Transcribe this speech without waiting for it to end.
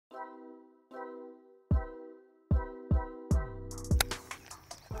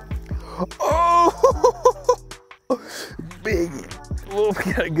Oh, big. Oh,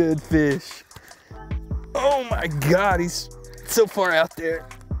 we got a good fish. Oh my God, he's so far out there.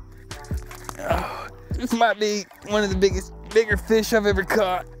 Oh, this might be one of the bigger fish I've ever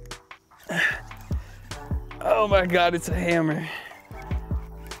caught. Oh my God, it's a hammer.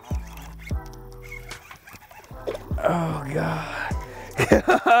 Oh God.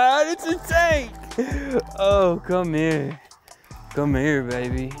 God, it's a tank. Oh, come here. Come here,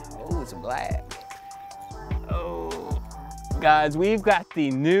 baby. Oh, it's a black. Oh. Guys, we've got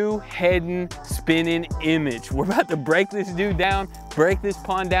the new Heddon Spin'N Image. We're about to break this dude down, break this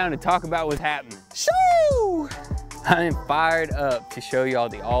pond down, and talk about what's happening. Shoo! I am fired up to show y'all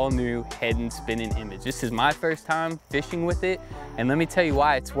the all-new Heddon Spin'N Image. This is my first time fishing with it, and let me tell you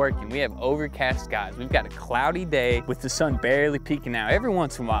why it's working. We have overcast skies. We've got a cloudy day with the sun barely peeking out. Every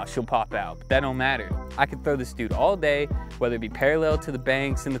once in a while, she'll pop out, but that don't matter. I could throw this dude all day, whether it be parallel to the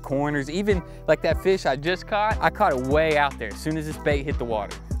banks, in the corners, even like that fish I just caught. I caught it way out there as soon as this bait hit the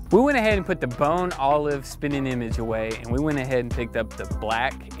water. We went ahead and put the bone olive Spin'N Image away, and we went ahead and picked up the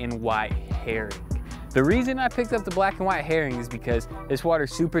black and white herring. The reason I picked up the black and white herring is because this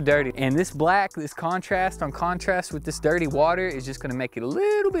water's super dirty, and this black, this contrast on contrast with this dirty water is just gonna make it a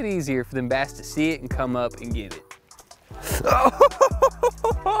little bit easier for them bass to see it and come up and get it. Oh,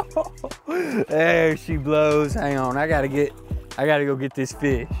 there she blows. Hang on, I gotta go get this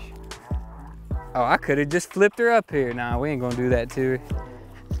fish. Oh, I could have just flipped her up here. Nah, we ain't gonna do that to her.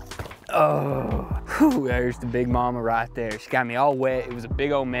 Oh, whew, there's the big mama right there. She got me all wet. It was a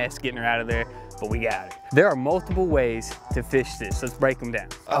big old mess getting her out of there, but we got her. There are multiple ways to fish this. Let's break them down.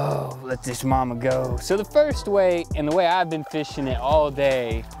 Oh, let this mama go. So the first way, and the way I've been fishing it all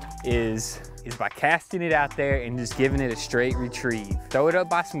day, is by casting it out there and just giving it a straight retrieve. Throw it up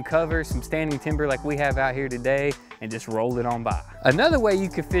by some cover, some standing timber like we have out here today, and just roll it on by. Another way you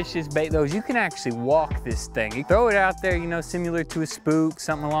can fish this bait though is you can actually walk this thing. You throw it out there, you know, similar to a spook,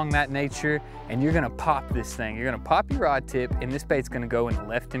 something along that nature, and you're gonna pop this thing. You're gonna pop your rod tip, and this bait's gonna go in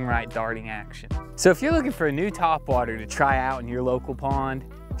left and right darting action. So if you're looking for a new topwater to try out in your local pond,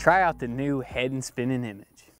 try out the new Heddon Spin'N Image.